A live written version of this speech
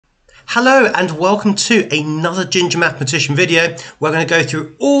Hello and welcome to another Ginger Mathematician video. We're going to go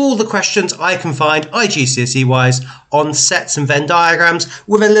through all the questions I can find iGCSE wise on sets and Venn diagrams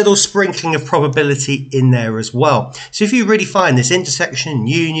with a little sprinkling of probability in there as well. So if you really find this intersection,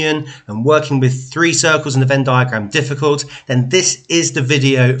 union and working with three circles in the Venn diagram difficult, then this is the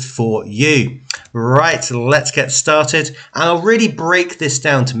video for you. Right, let's get started, and I'll really break this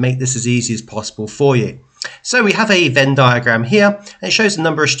down to make this as easy as possible for you. So we have a Venn diagram here, and it shows the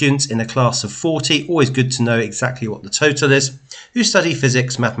number of students in a class of 40, always good to know exactly what the total is, who study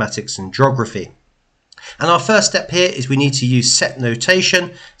physics, mathematics and geography. And our first step here is we need to use set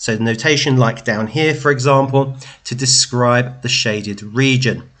notation, so the notation like down here for example, to describe the shaded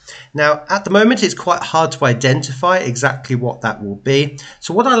region. Now at the moment it's quite hard to identify exactly what that will be,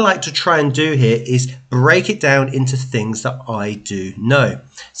 so what I like to try and do here is break it down into things that I do know.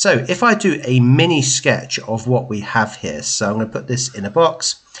 So if I do a mini sketch of what we have here, so I'm going to put this in a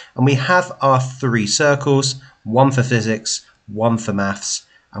box, and we have our three circles, one for physics, one for maths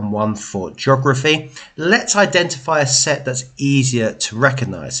and one for geography. Let's identify a set that's easier to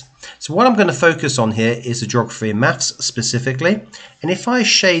recognize. So what I'm going to focus on here is the geography and maths specifically. And if I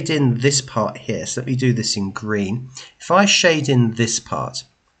shade in this part here, so let me do this in green. If I shade in this part,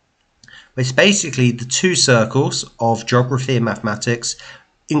 it's basically the two circles of geography and mathematics,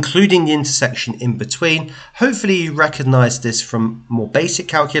 including the intersection in between. Hopefully you recognize this from more basic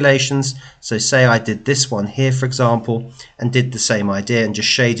calculations. So say I did this one here, for example, and did the same idea and just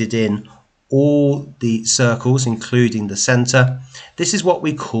shaded in all the circles, including the center. This is what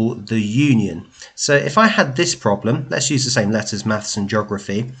we call the union. So if I had this problem, let's use the same letters, maths and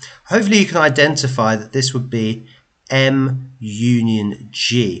geography. Hopefully you can identify that this would be M union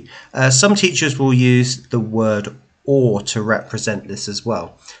G. Some teachers will use the word or to represent this as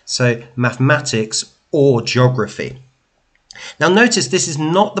well. So mathematics or geography. Now notice this is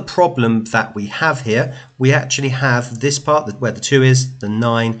not the problem that we have here. We actually have this part where the 2 is, the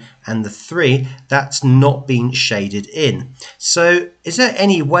 9 and the 3, that's not been shaded in. So is there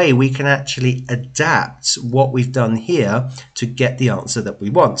any way we can actually adapt what we've done here to get the answer that we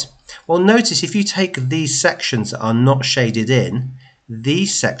want? Well, notice if you take these sections that are not shaded in,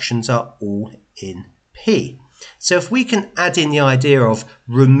 these sections are all in P. So if we can add in the idea of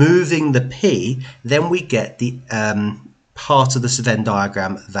removing the P, then we get the part of the Venn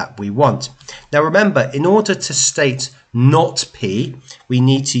diagram that we want. Now remember, in order to state not P, we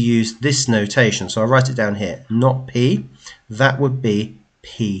need to use this notation. So I'll write it down here, not P, that would be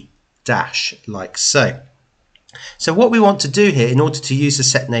P dash, like so. So what we want to do here in order to use the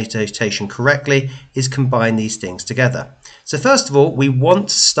set notation correctly is combine these things together. So first of all, we want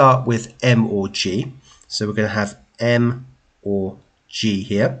to start with M or G. So we're going to have M or G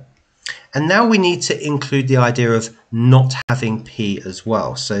here. And now we need to include the idea of not having P as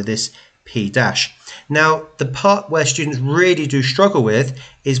well. So this P dash. Now the part where students really do struggle with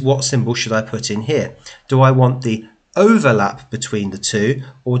is what symbol should I put in here? Do I want the overlap between the two,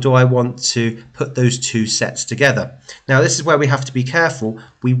 or do I want to put those two sets together? Now this is where we have to be careful.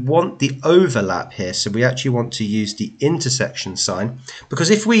 We want the overlap here, so we actually want to use the intersection sign, because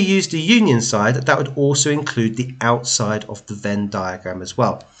if we use the union side, that would also include the outside of the Venn diagram as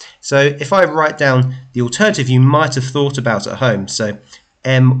well. So if I write down the alternative you might have thought about at home, so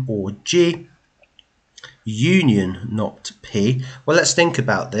M or G, union not P. Well, let's think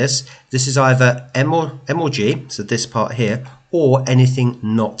about this. This is either M or G, so this part here, or anything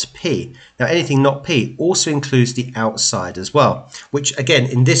not P. Now anything not P also includes the outside as well, which again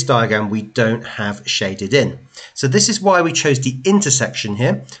in this diagram we don't have shaded in. So this is why we chose the intersection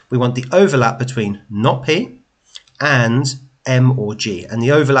here. We want the overlap between not P and M or G, and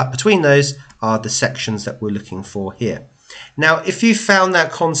the overlap between those are the sections that we're looking for here. Now, if you found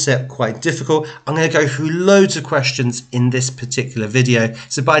that concept quite difficult, I'm going to go through loads of questions in this particular video.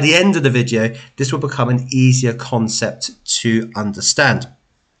 So by the end of the video, this will become an easier concept to understand.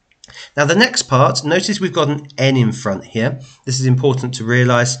 Now, the next part, notice we've got an N in front here. This is important to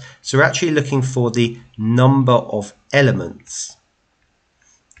realize. So we're actually looking for the number of elements.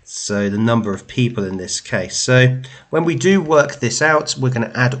 So the number of people in this case. So when we do work this out, we're going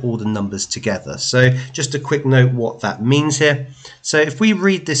to add all the numbers together. So just a quick note what that means here. So if we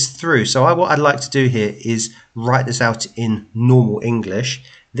read this through, so what I'd like to do here is write this out in normal English.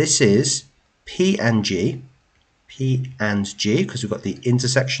 This is P and G, because we've got the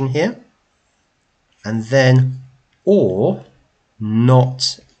intersection here, and then or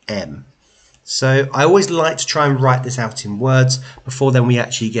not M. So I always like to try and write this out in words before then we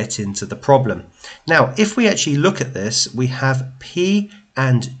actually get into the problem. Now, if we actually look at this, we have P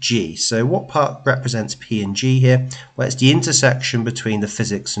and G. So what part represents P and G here? Well, it's the intersection between the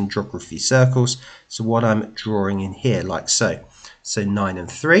physics and geography circles. So what I'm drawing in here, like so. So 9 and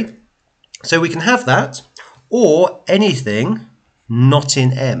 3. So we can have that, or anything not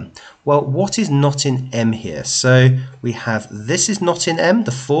in M. Well, what is not in M here? So we have this is not in M,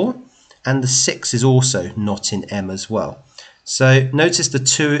 the 4, and the 6 is also not in M as well. So notice the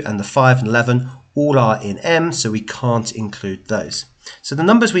 2 and the 5 and 11 all are in M, so we can't include those. So the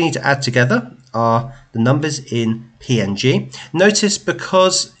numbers we need to add together are the numbers in P and G. Notice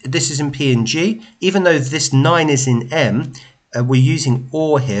because this is in P and G, even though this 9 is in M, we're using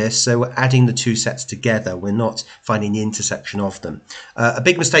OR here, so we're adding the two sets together. We're not finding the intersection of them. A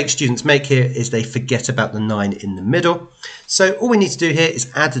big mistake students make here is they forget about the 9 in the middle. So all we need to do here is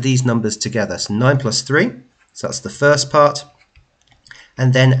add these numbers together. So 9 plus 3, so that's the first part.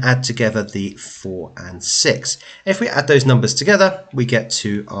 And then add together the 4 and 6. If we add those numbers together, we get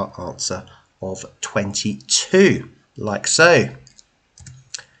to our answer of 22, like so.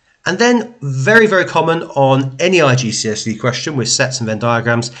 And then, very, very common on any iGCSE question with sets and Venn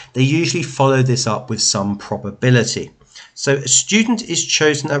diagrams, they usually follow this up with some probability. So a student is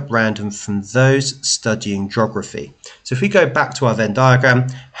chosen at random from those studying geography. So if we go back to our Venn diagram,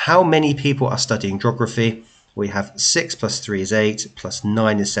 how many people are studying geography? We have 6 plus 3 is 8, plus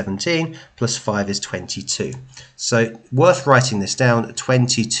 9 is 17, plus 5 is 22. So worth writing this down,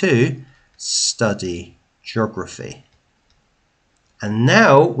 22 study geography. And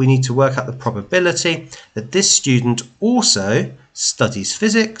now we need to work out the probability that this student also studies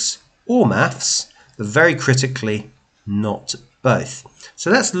physics or maths, but very critically, not both. So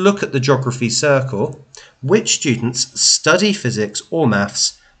let's look at the geography circle. Which students study physics or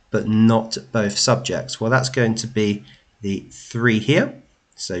maths, but not both subjects? Well, that's going to be the 3 here,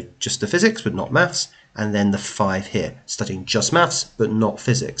 so just the physics, but not maths, and then the 5 here, studying just maths, but not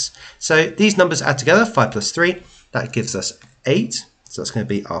physics. So these numbers add together, 5 plus 3, that gives us 8. So that's going to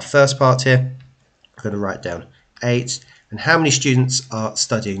be our first part here. I'm going to write down 8. And how many students are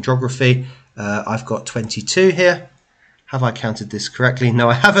studying geography? I've got 22 here. Have I counted this correctly? No,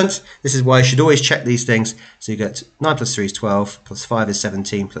 I haven't. This is why you should always check these things. So you get 9 plus 3 is 12, plus 5 is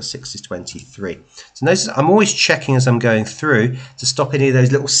 17, plus 6 is 23. So notice I'm always checking as I'm going through to stop any of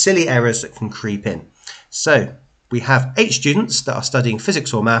those little silly errors that can creep in. So we have 8 students that are studying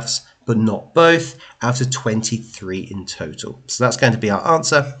physics or maths, but not both, out of 23 in total. So that's going to be our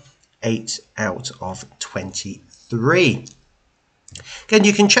answer, 8 out of 23. Again,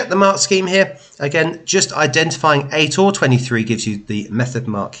 you can check the mark scheme here. Again, just identifying 8 or 23 gives you the method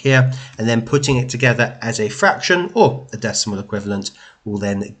mark here, and then putting it together as a fraction or a decimal equivalent will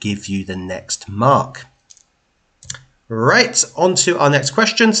then give you the next mark. Right, on to our next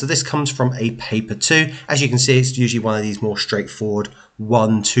question. So this comes from a paper 2. As you can see, it's usually one of these more straightforward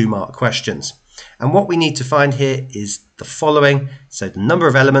 1-2 mark questions. And what we need to find here is the following. So the number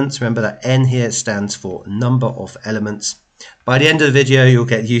of elements, remember that N here stands for number of elements. By the end of the video, you'll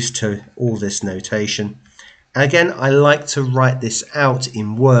get used to all this notation. And again, I like to write this out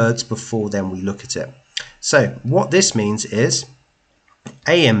in words before then we look at it. So what this means is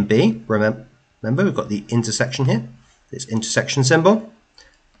A and B, remember we've got the intersection here. This intersection symbol,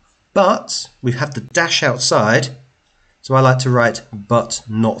 but we have the dash outside, so I like to write but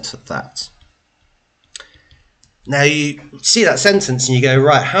not that. Now you see that sentence and you go,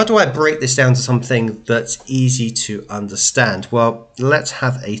 right, how do I break this down to something that's easy to understand? Well, let's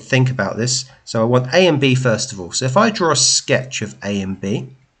have a think about this. So I want A and B first of all. So if I draw a sketch of A and B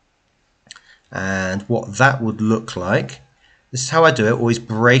and what that would look like, this is how I do it, always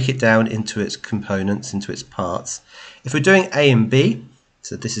break it down into its components, into its parts. If we're doing A and B,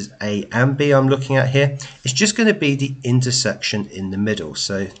 so this is A and B I'm looking at here, it's just going to be the intersection in the middle.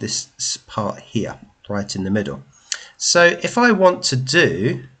 So this part here, right in the middle. So if I want to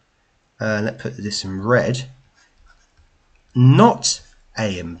do, let's put this in red, not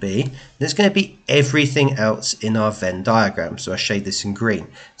A and B, then it's going to be everything else in our Venn diagram. So I shade this in green.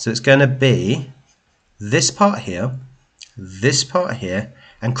 So it's going to be this part here,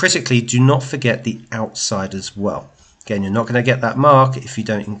 and critically, do not forget the outside as well. Again, you're not going to get that mark if you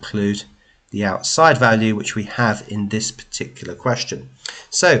don't include the outside value, which we have in this particular question.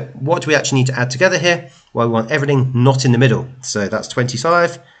 So what do we actually need to add together here? Well, we want everything not in the middle. So that's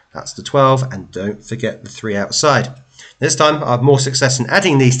 25, that's the 12, and don't forget the 3 outside. This time I have more success in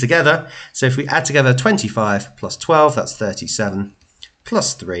adding these together. So if we add together 25 plus 12, that's 37,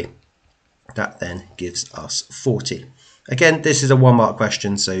 plus 3, that then gives us 40. Again, this is a 1 mark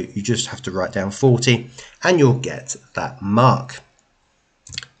question, so you just have to write down 40 and you'll get that mark.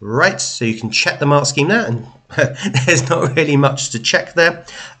 Right, so you can check the mark scheme there and there's not really much to check there.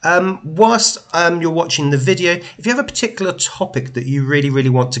 Whilst you're watching the video, if you have a particular topic that you really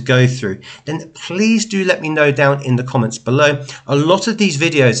want to go through, then please do let me know down in the comments below. A lot of these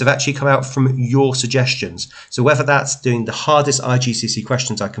videos have actually come out from your suggestions. So whether that's doing the hardest iGCSE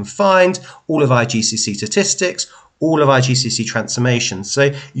questions I can find, all of iGCSE statistics, all of iGCSE transformations.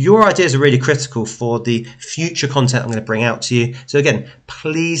 So your ideas are really critical for the future content I'm going to bring out to you. So again,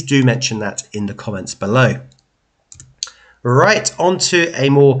 please do mention that in the comments below. Right, on to a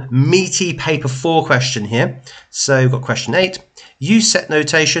more meaty paper 4 question here. So we've got question 8. Use set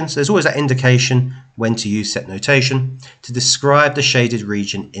notation. So there's always that indication when to use set notation to describe the shaded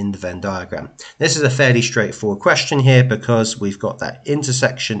region in the Venn diagram. This is a fairly straightforward question here because we've got that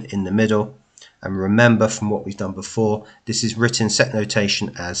intersection in the middle. And remember from what we've done before, this is written set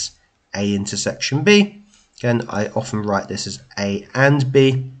notation as A intersection B. Again, I often write this as A and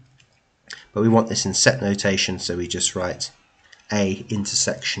B, but we want this in set notation, so we just write A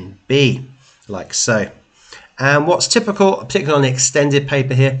intersection B, like so. And what's typical, particularly on the extended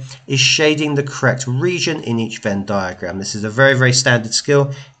paper here, is shading the correct region in each Venn diagram. This is a very standard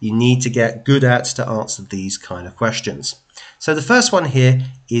skill you need to get good at to answer these kind of questions. So the first one here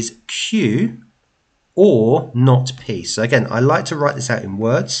is Q or not P. So again, I like to write this out in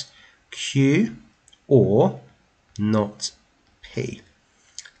words. Q or not P.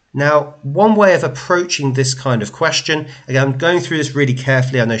 Now, one way of approaching this kind of question, again, I'm going through this really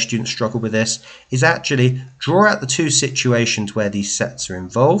carefully, I know students struggle with this, is actually draw out the two situations where these sets are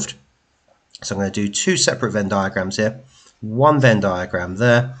involved. So I'm going to do two separate Venn diagrams here, one Venn diagram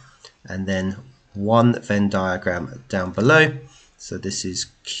there, and then one Venn diagram down below. So this is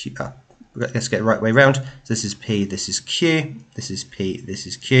Q. Let's get the right way around. So this is P, this is Q, this is P, this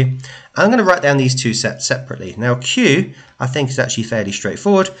is Q. And I'm going to write down these two sets separately. Now Q, I think, is actually fairly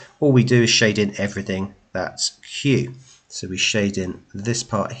straightforward. All we do is shade in everything that's Q. So we shade in this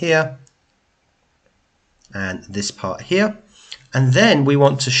part here and this part here. And then we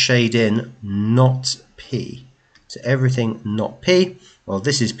want to shade in not P. So everything not P. Well,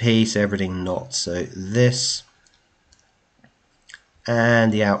 this is P, so everything not. So this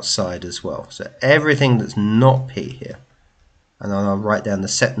and the outside as well. So everything that's not P here. And then I'll write down the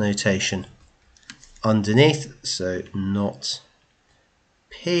set notation underneath. So not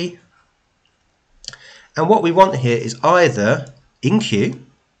P. And what we want here is either in Q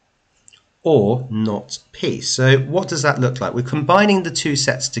or not P. So what does that look like? We're combining the two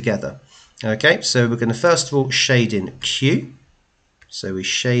sets together. Okay, so we're going to first of all shade in Q. So we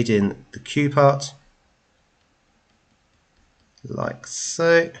shade in the Q part, like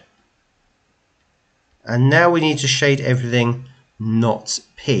so. And now we need to shade everything not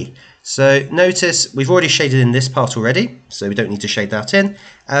P. So notice we've already shaded in this part already, so we don't need to shade that in,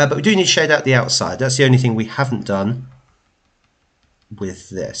 but we do need to shade out the outside. That's the only thing we haven't done with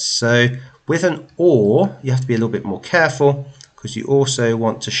this. So with an OR, you have to be a little bit more careful because you also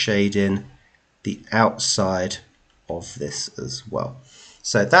want to shade in the outside of this as well.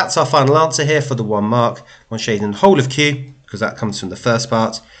 So that's our final answer here for the 1 mark. We want to shade in the whole of Q because that comes from the first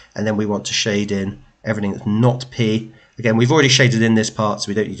part, and then we want to shade in everything that's not P. Again, we've already shaded in this part, so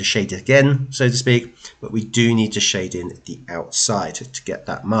we don't need to shade it again, so to speak, but we do need to shade in the outside to get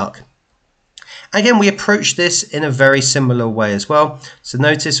that mark. Again, we approach this in a very similar way as well. So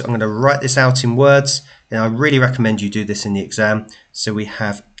notice I'm going to write this out in words, and I really recommend you do this in the exam. So we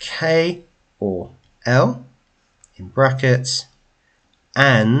have K or L in brackets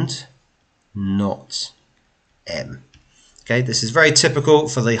and not M. Okay, this is very typical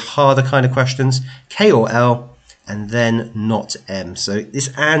for the harder kind of questions, K or L, and then not M. So this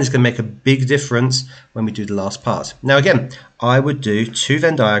and is going to make a big difference when we do the last part. Now again, I would do two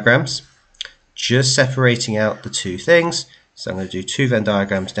Venn diagrams, just separating out the two things. So I'm going to do two Venn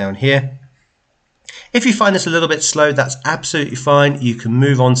diagrams down here. If you find this a little bit slow, that's absolutely fine. You can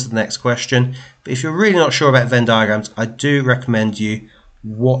move on to the next question. But if you're really not sure about Venn diagrams, I do recommend you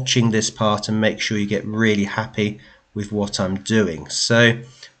watching this part and make sure you get really happy with what I'm doing. So I'm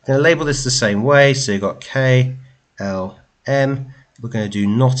going to label this the same way. So you've got K, L, M. We're going to do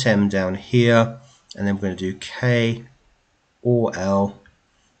not M down here, and then we're going to do K or L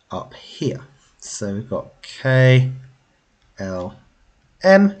up here. So we've got K, L,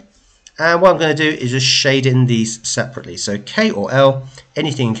 M. And what I'm going to do is just shade in these separately. So K or L,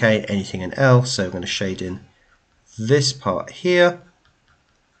 anything in K, anything in L. So we're going to shade in this part here.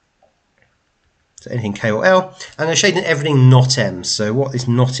 So anything K or L. I'm going to shade in everything not M. So what is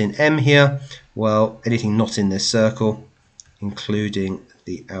not in M here? Well, anything not in this circle, including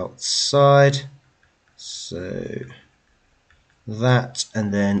the outside. So that,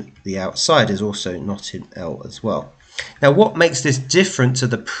 and then the outside is also not in L as well. Now what makes this different to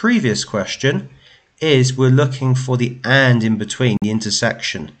the previous question is we're looking for the and in between, the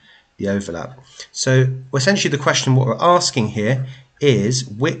intersection, the overlap. So essentially the question what we're asking here is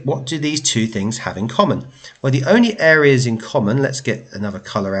what do these two things have in common? Well, the only areas in common, let's get another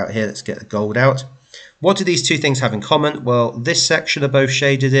color out here, let's get the gold out. What do these two things have in common? Well, this section are both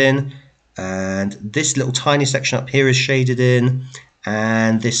shaded in, and this little tiny section up here is shaded in,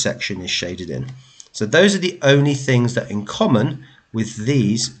 and this section is shaded in. So those are the only things that are in common with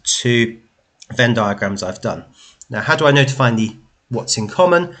these two Venn diagrams I've done. Now, how do I know to find what's in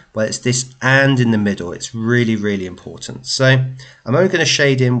common? Well, it's this and in the middle. It's really, really important. So I'm only going to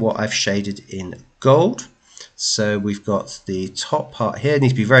shade in what I've shaded in gold. So we've got the top part here. You need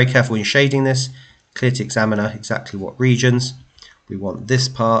to be very careful when you're shading this. Clear to examiner exactly what regions. We want this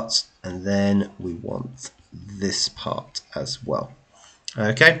part, and then we want this part as well.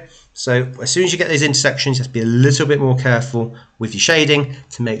 Okay, so as soon as you get these intersections, just be a little bit more careful with your shading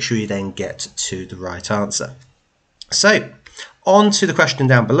to make sure you then get to the right answer. So on to the question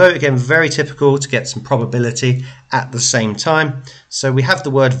down below. Again, very typical to get some probability at the same time. So we have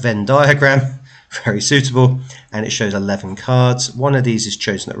the word Venn diagram, very suitable, and it shows 11 cards. One of these is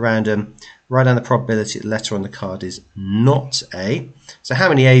chosen at random. Write down the probability the letter on the card is not A. So how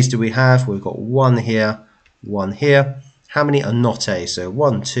many A's do we have? We've got one here, one here. How many are not A? So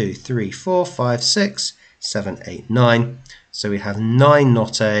 1, 2, 3, 4, 5, 6, 7, 8, 9. So we have 9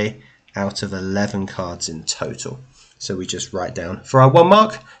 not A out of 11 cards in total. So we just write down for our 1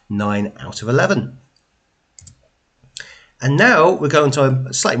 mark, 9 out of 11. And now we're going to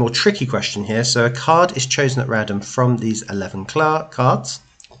a slightly more tricky question here. So a card is chosen at random from these 11 cards,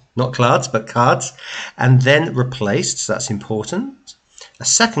 not cards, but cards, and then replaced, so that's important. A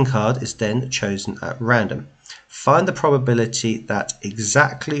second card is then chosen at random. Find the probability that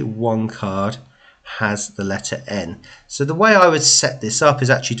exactly one card has the letter N. So the way I would set this up is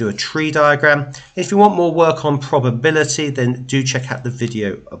actually do a tree diagram. If you want more work on probability, then do check out the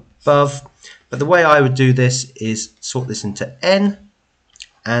video above. But the way I would do this is sort this into N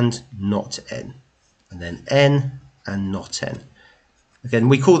and not N, and then N and not N. Again,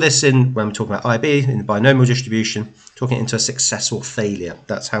 we call this when we're talking about IB, in the binomial distribution, talking into a success or failure.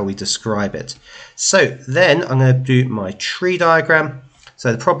 That's how we describe it. So then I'm going to do my tree diagram.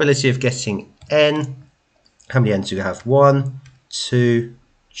 So the probability of getting N, how many N's do we have? 1, 2,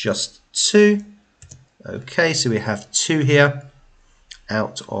 just 2. Okay, so we have 2 here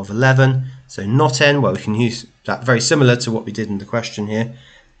out of 11. So not N, well, we can use that very similar to what we did in the question here.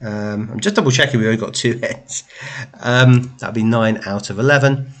 I'm just double checking we only got 2 N's. That'd be 9 out of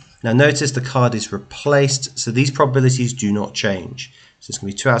 11. Now notice the card is replaced, so these probabilities do not change. So it's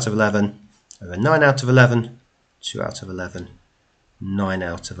going to be 2 out of 11 over 9 out of 11, 2 out of 11, 9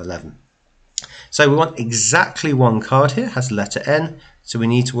 out of 11. So we want exactly one card here, has the letter N, so we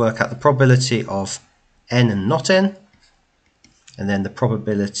need to work out the probability of N and not N, and then the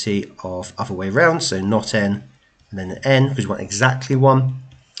probability of other way around, so not N and then an N, because we want exactly one.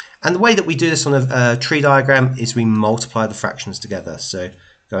 And the way that we do this on a tree diagram is we multiply the fractions together. So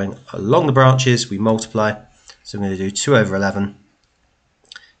going along the branches, we multiply. So I'm going to do 2 over 11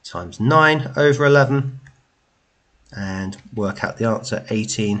 times 9 over 11 and work out the answer,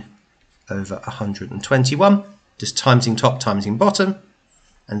 18 over 121. Just timesing top, timesing bottom.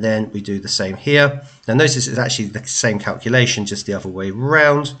 And then we do the same here. Now notice it's actually the same calculation, just the other way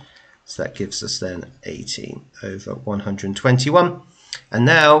round. So that gives us then 18 over 121. And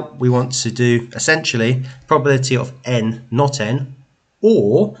now we want to do essentially probability of N not N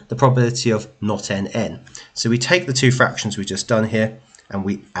or the probability of not N N. So we take the two fractions we've just done here and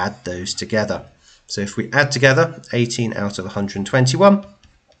we add those together. So if we add together 18 out of 121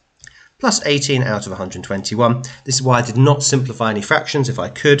 plus 18 out of 121, this is why I did not simplify any fractions. If I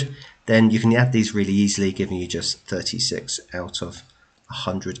could, then you can add these really easily, giving you just 36 out of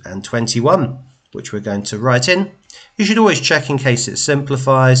 121, which we're going to write in. You should always check in case it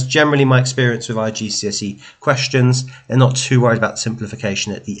simplifies. Generally, my experience with iGCSE questions, they're not too worried about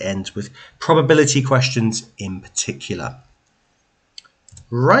simplification at the end, with probability questions in particular.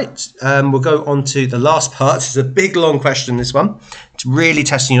 Right, we'll go on to the last part. It's a big, long question, this one. It's really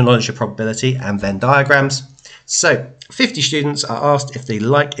testing your knowledge of probability and Venn diagrams. So, 50 students are asked if they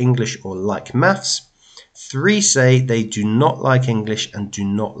like English or like maths. 3 say they do not like English and do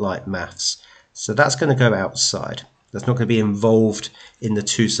not like maths. So that's going to go outside. That's not going to be involved in the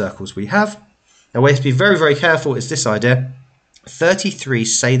 2 circles we have. Now, we have to be very, very careful is this idea. 33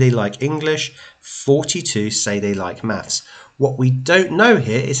 say they like English, 42 say they like maths. What we don't know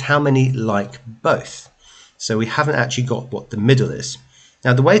here is how many like both. So we haven't actually got what the middle is.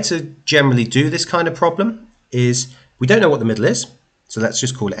 Now the way to generally do this kind of problem is we don't know what the middle is, so let's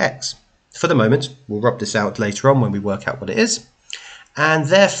just call it x. For the moment, we'll rub this out later on when we work out what it is. And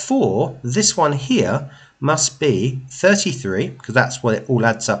therefore, this one here must be 33, because that's what it all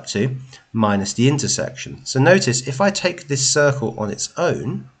adds up to, minus the intersection. So notice, if I take this circle on its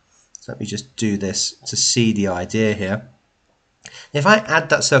own, so let me just do this to see the idea here. If I add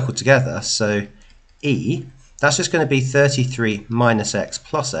that circle together, so E, that's just going to be 33 minus x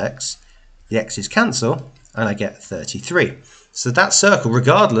plus x. The x's cancel, and I get 33. So that circle,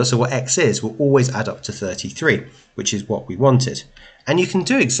 regardless of what x is, will always add up to 33, which is what we wanted. And you can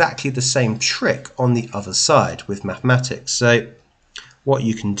do exactly the same trick on the other side with mathematics. So what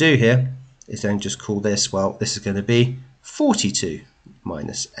you can do here is then just call this, well, this is going to be 42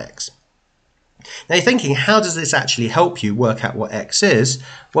 minus x. Now you're thinking, how does this actually help you work out what x is?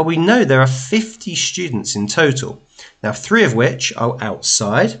 Well, we know there are 50 students in total. Now 3 of which are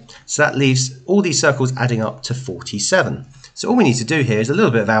outside, so that leaves all these circles adding up to 47. So all we need to do here is a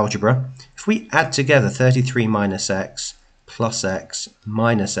little bit of algebra. If we add together 33 minus x plus x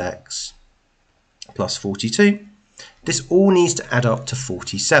minus x plus 42, this all needs to add up to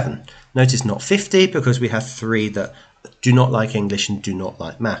 47. Notice not 50, because we have 3 that do not like English and do not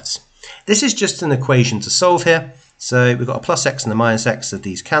like maths. This is just an equation to solve here. So we've got a plus x and a minus x, so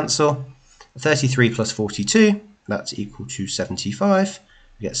these cancel. 33 plus 42, that's equal to 75.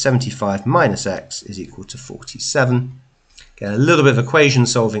 We get 75 minus x is equal to 47. Get a little bit of equation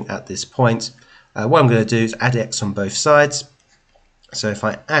solving at this point. What I'm going to do is add x on both sides. So if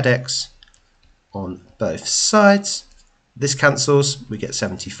I add x on both sides, this cancels, we get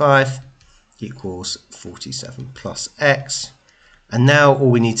 75 equals 47 plus x. And now all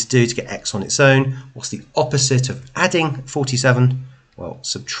we need to do to get x on its own, what's the opposite of adding 47? Well,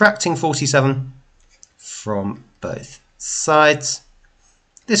 subtracting 47 from both sides.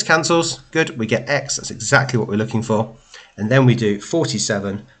 This cancels, good, we get x, that's exactly what we're looking for. And then we do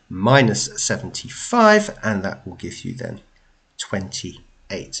 47 minus 75, and that will give you then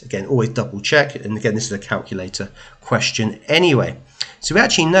 28. Again, always double check, and again, this is a calculator question anyway. So we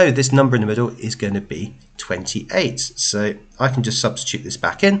actually know this number in the middle is going to be 28. So I can just substitute this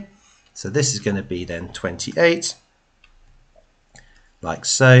back in. So this is going to be then 28, like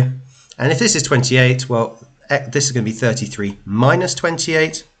so. And if this is 28, well, this is going to be 33 minus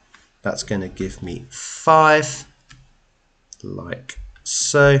 28. That's going to give me 5, like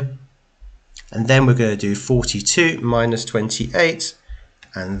so. And then we're going to do 42 minus 28,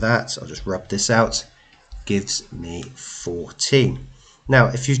 and that, I'll just rub this out, gives me 14. Now,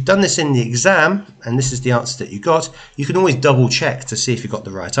 if you've done this in the exam, and this is the answer that you got, you can always double check to see if you got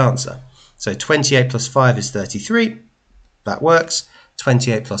the right answer. So 28 plus 5 is 33, that works.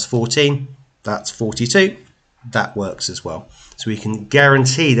 28 plus 14, that's 42, that works as well. So we can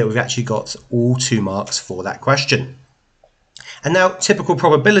guarantee that we've actually got all 2 marks for that question. And now, typical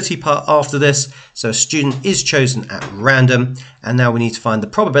probability part after this. So a student is chosen at random, and now we need to find the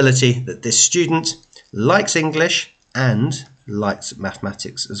probability that this student likes English and likes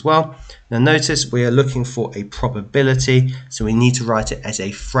mathematics as well. Now notice we are looking for a probability, so we need to write it as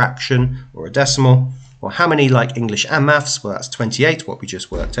a fraction or a decimal. Well, how many like English and maths? Well, that's 28, what we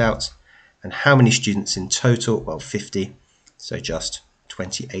just worked out. And how many students in total? Well, 50, so just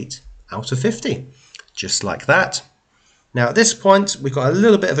 28 out of 50, just like that. Now at this point, we've got a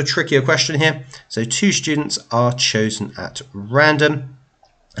little bit of a trickier question here. So 2 students are chosen at random,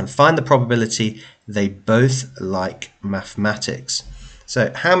 and find the probability they both like mathematics.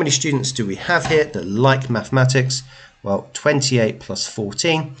 So how many students do we have here that like mathematics? Well, 28 plus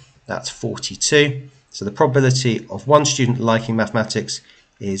 14, that's 42. So the probability of one student liking mathematics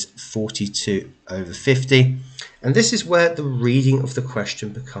is 42 over 50. And this is where the reading of the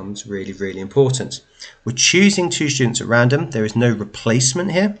question becomes really, really important. We're choosing 2 students at random. There is no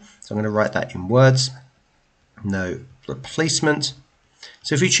replacement here. So I'm going to write that in words. No replacement.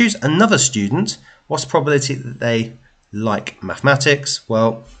 So if we choose another student, what's the probability that they like mathematics?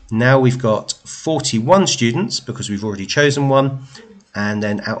 Well, now we've got 41 students because we've already chosen one. And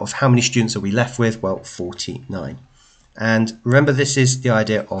then out of how many students are we left with? Well, 49. And remember, this is the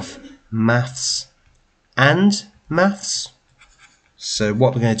idea of maths and maths. So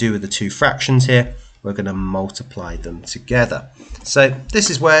what we're going to do with the 2 fractions here, we're going to multiply them together. So this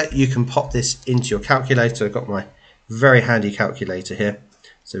is where you can pop this into your calculator. I've got my very handy calculator here.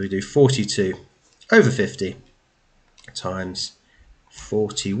 So we do 42 over 50 times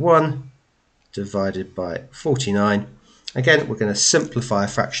 41 divided by 49. Again, we're going to simplify a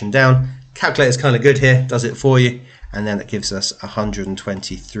fraction down. Calculator's kind of good here, does it for you. And then it gives us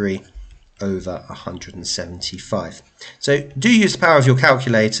 123 over 175. So do use the power of your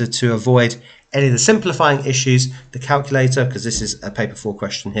calculator to avoid any of the simplifying issues. The calculator, because this is a paper 4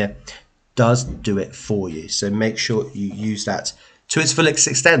 question here, does do it for you. So make sure you use that to its fullest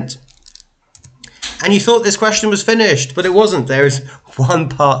extent. And you thought this question was finished, but it wasn't. There is one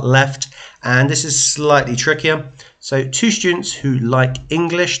part left, and this is slightly trickier. So 2 students who like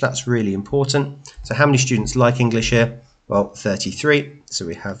English, that's really important. So how many students like English here? Well, 33. So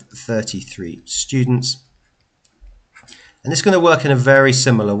we have 33 students. And it's going to work in a very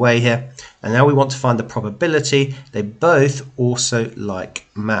similar way here. And now we want to find the probability they both also like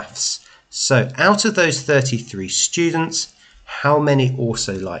maths. So out of those 33 students, how many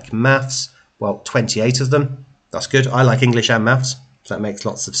also like maths? Well, 28 of them. That's good. I like English and maths, so that makes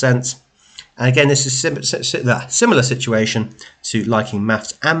lots of sense. And again, this is a similar situation to liking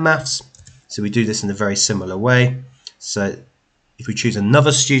maths and maths. So we do this in a very similar way. So if we choose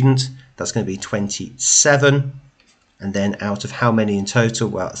another student, that's going to be 27. And then out of how many in total?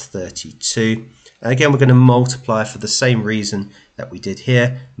 Well, it's 32. And again, we're going to multiply for the same reason that we did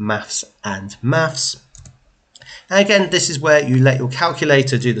here, maths and maths. And again, this is where you let your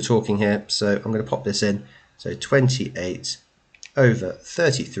calculator do the talking here. So I'm going to pop this in. So 28 over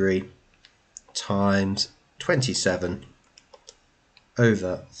 33 times 27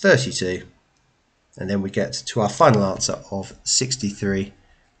 over 32. And then we get to our final answer of 63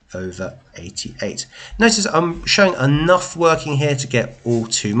 over 88. Notice I'm showing enough working here to get all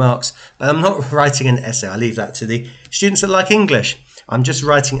 2 marks, but I'm not writing an essay. I leave that to the students that like English. I'm just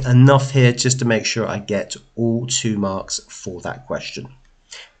writing enough here just to make sure I get all 2 marks for that question.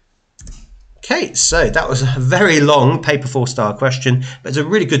 Okay, so that was a very long paper 4 style question, but it's a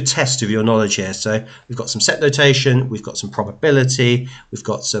really good test of your knowledge here. So we've got some set notation, we've got some probability, we've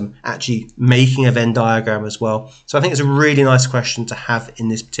got some actually making a Venn diagram as well. So I think it's a really nice question to have in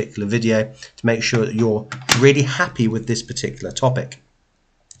this particular video to make sure that you're really happy with this particular topic.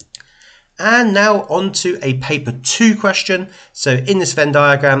 And now on to a paper 2 question. So in this Venn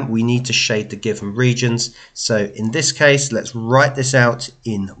diagram, we need to shade the given regions. So in this case, let's write this out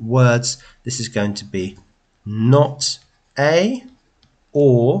in words. This is going to be not A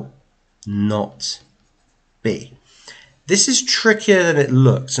or not B. This is trickier than it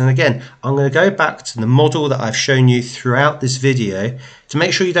looks. And again, I'm going to go back to the model that I've shown you throughout this video to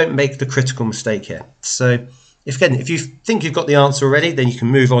make sure you don't make the critical mistake here. So if you think you've got the answer already, then you can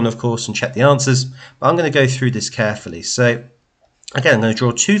move on, of course, and check the answers. But I'm going to go through this carefully. So again, I'm going to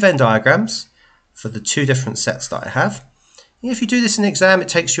draw 2 Venn diagrams for the 2 different sets that I have. If you do this in an exam, it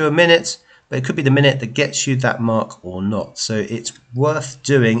takes you a minute, but it could be the minute that gets you that mark or not. So it's worth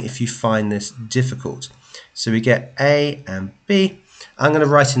doing if you find this difficult. So we get A and B. I'm going to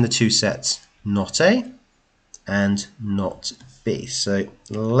write in the 2 sets, not A and not B. So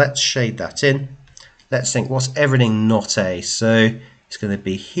let's shade that in. Let's think, what's everything not A? So it's going to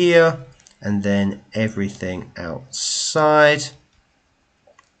be here and then everything outside,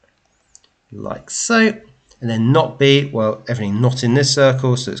 like so. And then not B, well, everything not in this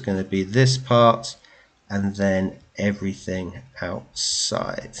circle, so it's going to be this part and then everything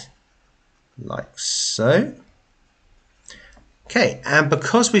outside, like so. Okay, and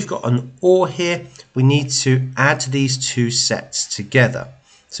because we've got an OR here, we need to add these 2 sets together.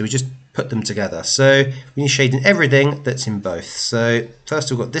 So we just put them together. So we need to shade in everything that's in both. So first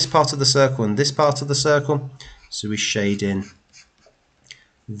we've got this part of the circle and this part of the circle. So we shade in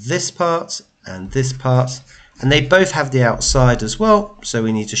this part and this part. And they both have the outside as well, so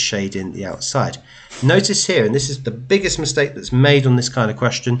we need to shade in the outside. Notice here, and this is the biggest mistake that's made on this kind of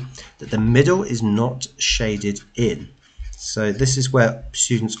question, that the middle is not shaded in. So this is where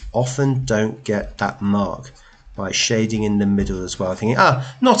students often don't get that mark, by shading in the middle as well, thinking,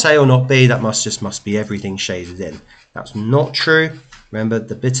 not A or not B, that must be everything shaded in. That's not true. Remember,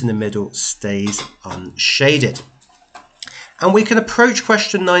 the bit in the middle stays unshaded. And we can approach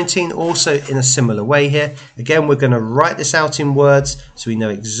question 19 also in a similar way here. Again, we're going to write this out in words so we know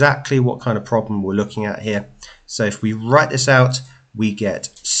exactly what kind of problem we're looking at here. So if we write this out, we get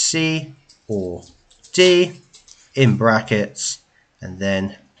C or D in brackets and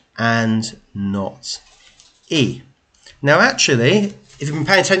then and not E. Now actually, if you've been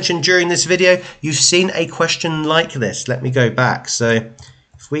paying attention during this video, you've seen a question like this. Let me go back. So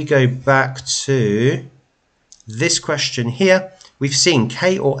if we go back to this question here, we've seen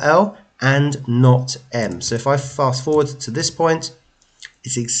K or L and not M. So if I fast forward to this point,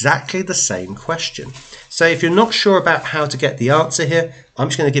 it's exactly the same question. So if you're not sure about how to get the answer here, I'm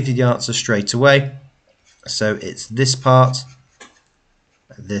just going to give you the answer straight away. So it's this part,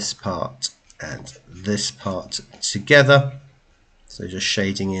 and this part together. So just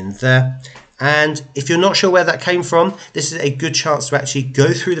shading in there. And if you're not sure where that came from, this is a good chance to actually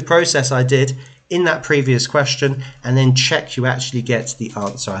go through the process I did in that previous question and then check you actually get the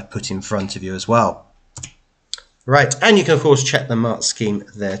answer I put in front of you as well. Right, and you can of course check the mark scheme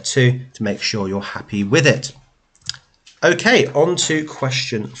there too to make sure you're happy with it. Okay, on to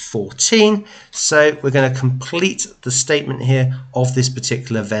question 14. So we're going to complete the statement here of this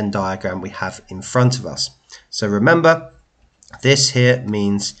particular Venn diagram we have in front of us. So remember, this here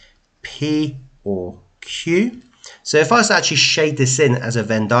means P or Q. So if I was to actually shade this in as a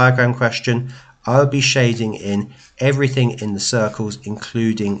Venn diagram question, I would be shading in everything in the circles,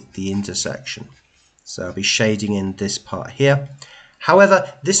 including the intersection. So I'll be shading in this part here.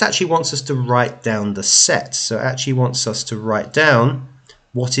 However, this actually wants us to write down the set. So it actually wants us to write down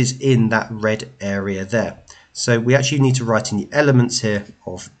what is in that red area there. So we actually need to write in the elements here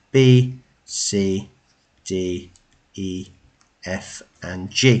of B, C, D, E, F, and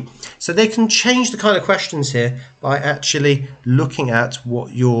G. So they can change the kind of questions here by actually looking at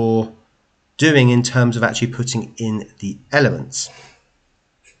what you're doing in terms of actually putting in the elements.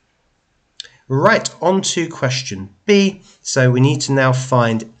 Right, on to question B. So we need to now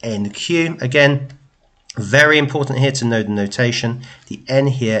find NQ. Again, very important here to know the notation. The N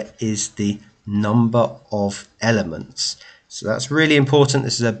here is the number of elements. So that's really important.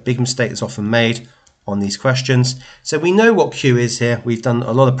 This is a big mistake that's often made on these questions. So we know what Q is here. We've done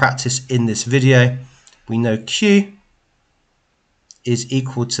a lot of practice in this video. We know Q is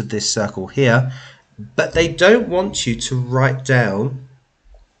equal to this circle here, but they don't want you to write down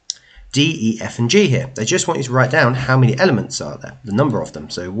D, E, F, and G here. They just want you to write down how many elements are there, the number of them.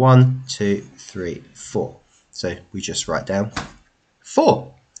 So 1, 2, 3, 4. So we just write down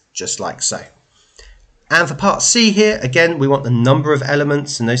 4, just like so. And for part C here, again, we want the number of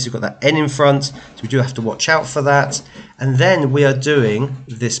elements. And notice we've got that N in front, so we do have to watch out for that. And then we are doing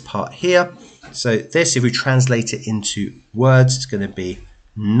this part here. So this, if we translate it into words, it's going to be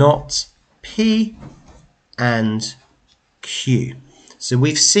not P and Q. So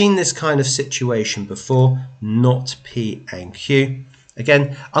we've seen this kind of situation before, not P and Q.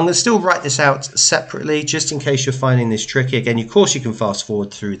 Again, I'm going to still write this out separately, just in case you're finding this tricky. Again, of course, you can fast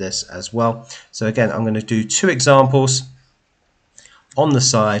forward through this as well. So again, I'm going to do 2 examples on the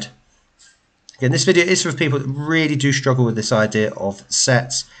side. Again, this video is for people that really do struggle with this idea of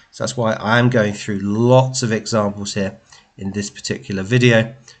sets. So that's why I'm going through lots of examples here in this particular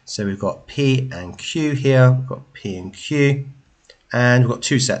video. So we've got P and Q here, we've got P and Q. And we've got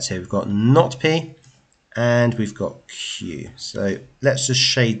 2 sets here. We've got not P and we've got Q. So let's just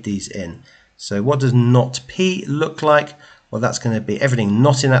shade these in. So what does not P look like? Well, that's going to be everything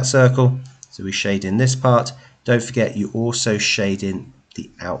not in that circle. So we shade in this part. Don't forget you also shade in the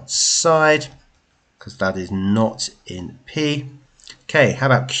outside because that is not in P. Okay, how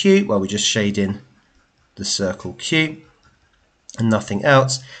about Q? Well, we just shade in the circle Q and nothing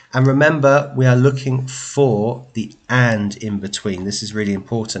else. And remember, we are looking for the and in between. This is really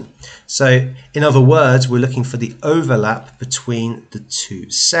important. So in other words, we're looking for the overlap between the 2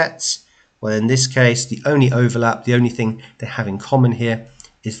 sets. Well, in this case, the only overlap, the only thing they have in common here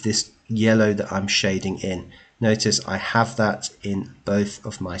is this yellow that I'm shading in. Notice I have that in both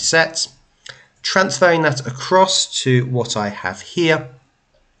of my sets. Transferring that across to what I have here,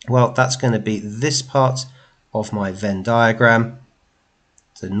 well, that's going to be this part of my Venn diagram.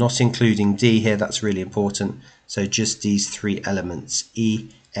 So not including D here, that's really important. So just these 3 elements, E,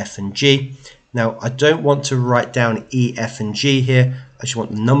 F, and G. Now, I don't want to write down E, F, and G here. I just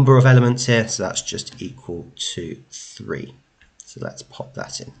want the number of elements here, so that's just equal to 3. So let's pop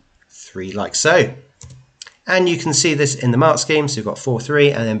that in, 3 like so. And you can see this in the mark scheme. So we've got 4,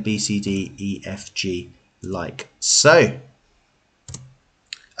 3, and then B, C, D, E, F, G like so.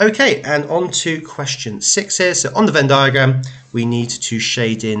 Okay, and on to question 6 here. So on the Venn diagram, we need to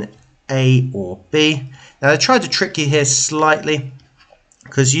shade in A or B. Now I tried to trick you here slightly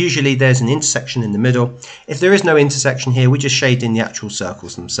because usually there's an intersection in the middle. If there is no intersection here, we just shade in the actual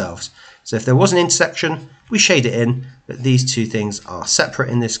circles themselves. So if there was an intersection, we shade it in, but these 2 things are separate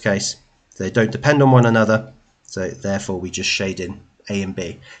in this case. They don't depend on one another, so therefore we just shade in A and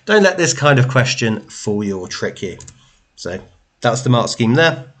B. Don't let this kind of question fool you or trick you. So that's the mark scheme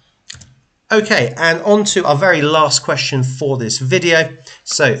there. Okay, and on to our very last question for this video.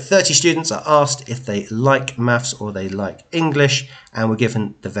 So 30 students are asked if they like maths or they like English, and we're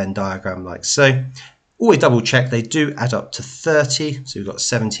given the Venn diagram like so. Always double check they do add up to 30. So we've got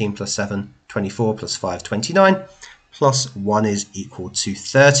 17 plus 7, 24 plus 5, 29, plus 1 is equal to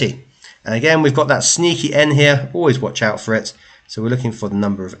 30. And again, we've got that sneaky N here. Always watch out for it. So we're looking for the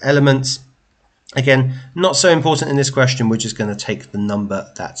number of elements. Again, not so important in this question. We're just going to take the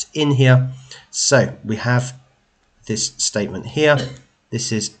number that's in here. So we have this statement here.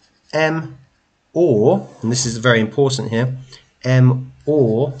 This is M or, and this is very important here, M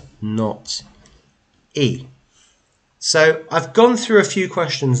or not E. So I've gone through a few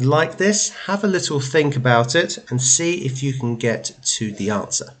questions like this. Have a little think about it and see if you can get to the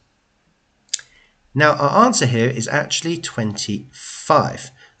answer. Now our answer here is actually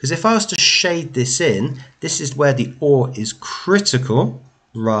 25, because if I was to shade this in, this is where the or is critical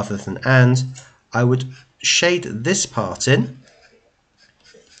rather than and. I would shade this part in,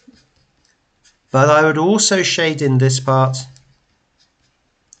 but I would also shade in this part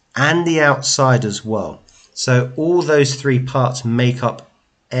and the outside as well. So all those three parts make up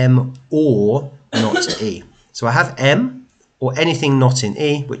M or not E. So I have M or anything not in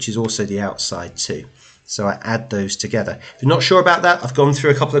E, which is also the outside too. So I add those together. If you're not sure about that, I've gone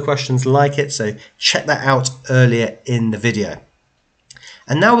through a couple of questions like it, so check that out earlier in the video.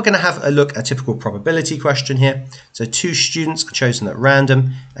 And now we're going to have a look at a typical probability question here. So two students are chosen at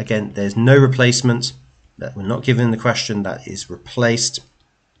random. Again, there's no replacement. That we're not given the question, that is replaced.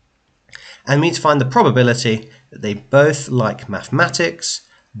 And we need to find the probability that they both like mathematics,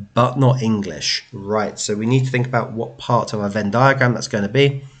 but not English. Right, so we need to think about what part of our Venn diagram that's going to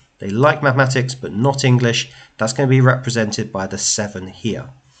be. They like mathematics, but not English. That's going to be represented by the 7 here.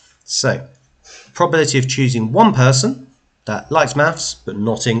 So, probability of choosing one person that likes maths, but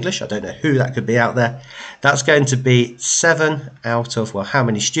not English. I don't know who that could be out there. That's going to be 7 out of, well, how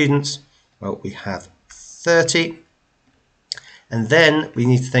many students? Well, we have 30. And then we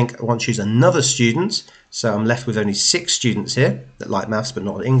need to think, I want to choose another student. So I'm left with only 6 students here that like maths, but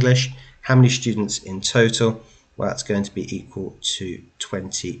not English. How many students in total? Well, that's going to be equal to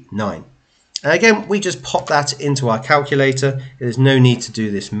 29. And again, we just pop that into our calculator. There's no need to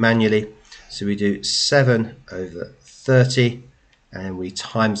do this manually. So we do 7 over 30, and we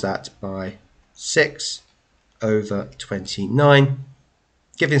times that by 6 over 29,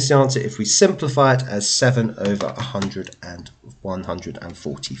 giving us the answer, if we simplify it, as 7 over 100 and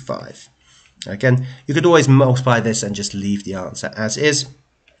 145. Again, you could always multiply this and just leave the answer as is,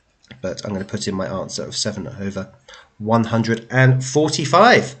 but I'm going to put in my answer of 7 over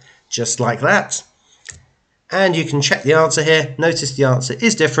 145, just like that. And you can check the answer here. Notice the answer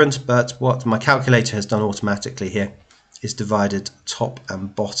is different, but what my calculator has done automatically here is divided top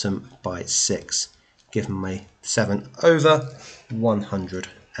and bottom by 6, giving me 7 over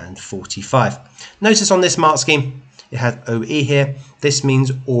 145. Notice on this mark scheme, it has OE here. This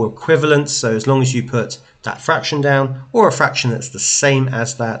means or equivalent, so as long as you put that fraction down or a fraction that's the same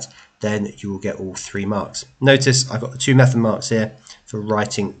as that, then you will get all 3 marks. Notice I've got the 2 method marks here for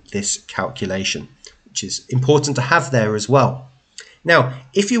writing this calculation, which is important to have there as well. Now,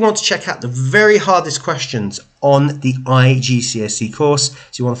 if you want to check out the very hardest questions on the iGCSE course, so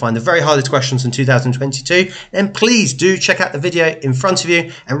you want to find the very hardest questions in 2022, then please do check out the video in front of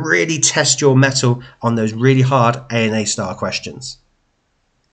you and really test your mettle on those really hard A and A star questions.